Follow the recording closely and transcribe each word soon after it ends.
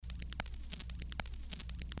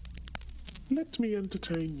Let me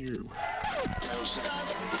entertain you. 5,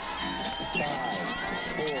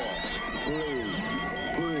 4,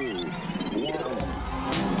 3, 2, 1, 0.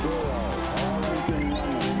 All engine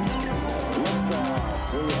running. Liftoff.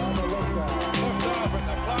 We have a liftoff. Liftoff and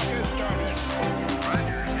the clock has started.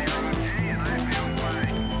 Roger, 0G, and I feel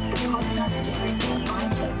fine. The podcast series where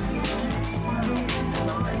I take you into the sound and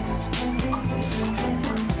minds of musical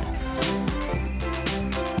theatre.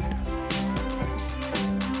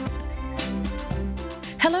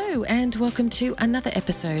 Hello and welcome to another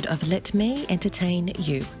episode of Let Me Entertain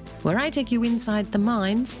You, where I take you inside the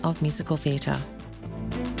minds of musical theatre.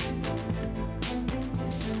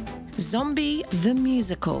 Zombie the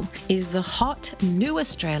Musical is the hot new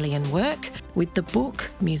Australian work with the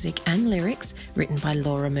book, music and lyrics written by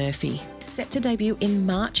Laura Murphy. Set to debut in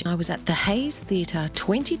March, I was at the Hayes Theatre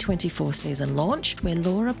 2024 season launch where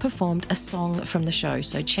Laura performed a song from the show,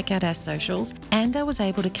 so check out our socials, and I was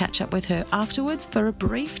able to catch up with her afterwards for a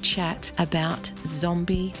brief chat about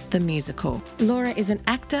Zombie the Musical. Laura is an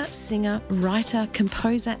actor, singer, writer,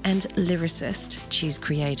 composer and lyricist. She's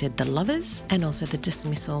created The Lovers and also The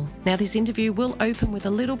Dismissal. Now this interview will open with a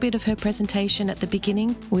little bit of her presentation at the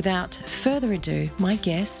beginning. Without further ado, my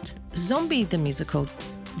guest, Zombie the Musical,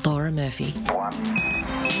 Laura Murphy. 1, 2,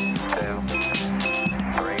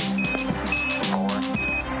 3, 4.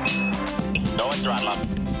 No one's right, love.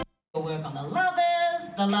 We'll work on The Lovers,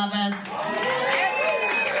 yes,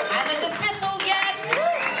 and The Dismissal, yes.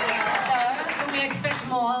 So, can we expect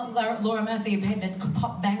more Laura Murphy-appended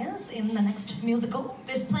pop bangers in the next musical?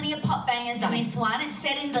 There's plenty of pop bangers in this one. It's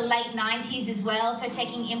set in the late 90s as well, so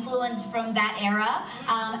taking influence from that era.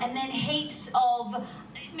 And then heaps of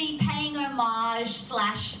me paying homage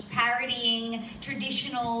 / parodying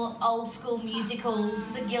traditional old school musicals,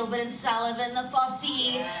 the Gilbert and Sullivan, the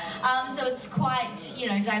Fosse. So it's quite,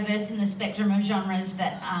 diverse in the spectrum of genres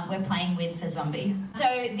that we're playing with for Zombie. So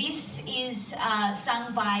this is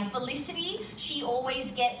sung by Felicity. She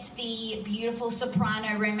always gets the beautiful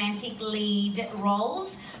soprano romantic lead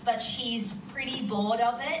roles, but she's pretty bored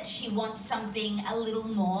of it. She wants something a little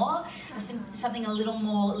more, something a little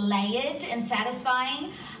more layered and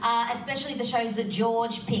satisfying, especially the shows that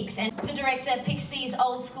George picks. And the director picks these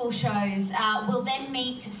old school shows. We'll then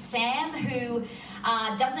meet Sam, who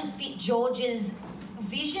doesn't fit George's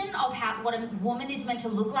vision of what a woman is meant to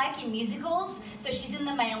look like in musicals. So she's in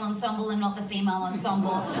the male ensemble and not the female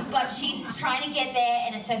ensemble, but she's trying to get there,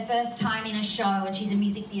 and it's her first time in a show, and she's a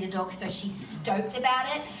music theatre dog, so she's stoked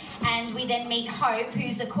about it. And we then meet Hope,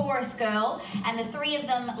 who's a chorus girl, and the three of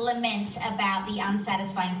them lament about the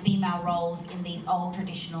unsatisfying female roles in these old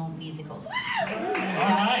traditional musicals. All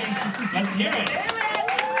right, let's hear it.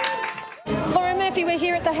 Laura Murphy, we're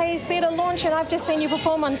here at the Hayes Theatre launch and I've just seen you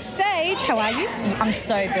perform on stage. How are you? I'm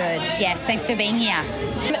so good. Yes, thanks for being here.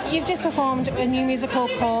 You've just performed a new musical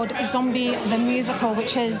called Zombie the Musical,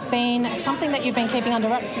 which has been something that you've been keeping under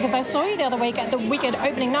wraps, because I saw you the other week at the Wicked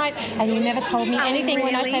opening night and you never told me anything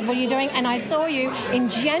really? When I said, what are you doing? And I saw you in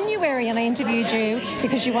January and I interviewed you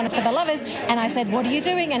because you wanted for The Lovers, and I said, what are you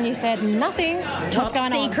doing? And you said, nothing. What's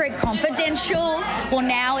going on? Top secret, confidential. Well,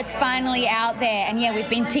 now it's finally out there, and yeah, we've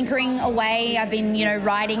been tinkering away. I've been,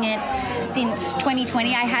 writing it since 2020.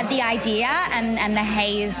 I had the idea and the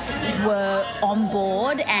Hayes were on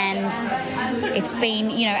board, and it's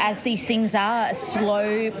been, as these things are, a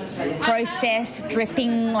slow process,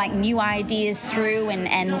 dripping like new ideas through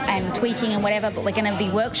and tweaking and whatever, but we're going to be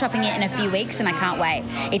workshopping it in a few weeks and I can't wait.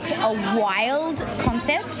 It's a wild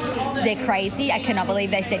concept. They're crazy. I cannot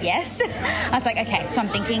believe they said yes. I was like, okay, so I'm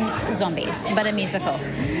thinking zombies, but a musical.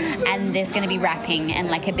 And there's going to be rapping and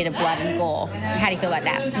like a bit of blood and gore. How do you feel about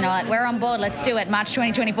that? And they're like, we're on board, let's do it. March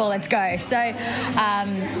 2024, let's go. So,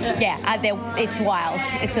 it's wild.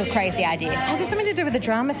 It's a crazy idea. Has it something to do with the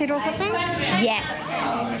drama theatre or something? Yes.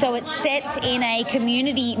 So it's set in a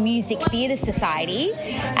community music theatre society,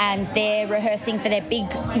 and they're rehearsing for their big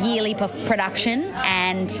yearly production,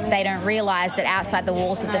 and they don't realise that outside the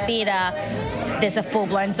walls of the theatre there's a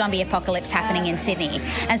full-blown zombie apocalypse happening in Sydney.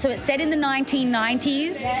 And so it's set in the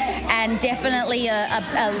 1990s, and definitely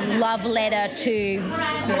a love letter to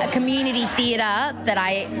a community theatre that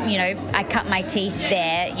I cut my teeth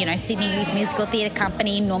there. Sydney Youth Musical Theatre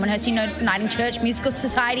Company, Normanhurst Uniting Church Musical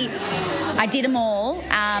Society. I did them all,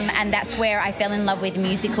 and that's where I fell in love with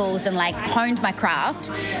musicals and honed my craft.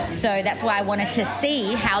 So that's why I wanted to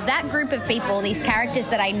see how that group of people, these characters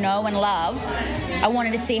that I know and love, I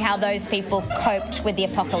wanted to see how those people coped with the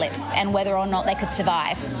apocalypse and whether or not they could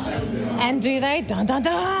survive. And do they? Dun dun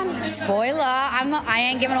dun! Spoiler! I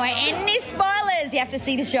ain't giving away any spoilers. You have to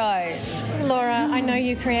see the show. Laura, I know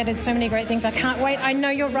you created so many great things. I can't wait. I know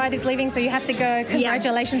your ride is leaving, so you have to go.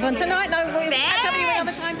 Congratulations on tonight. No, we'll catch up with you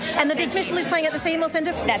another time. And the Dismissal is playing at the Seymour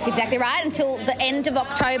Centre. That's exactly right, until the end of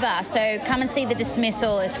October. So come and see The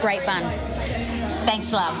Dismissal. It's great fun.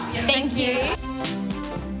 Thanks, love. Thank you.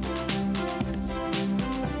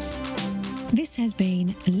 This has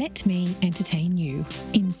been Let Me Entertain You,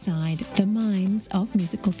 inside the minds of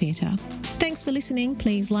musical theatre. Thanks for listening.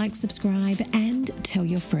 Please like, subscribe and tell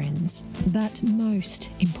your friends. But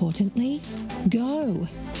most importantly, go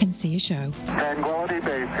and see a show. Tranquility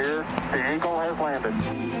Base here. The Eagle has landed.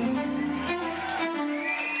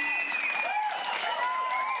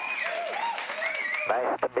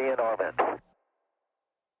 Nice to be in orbit.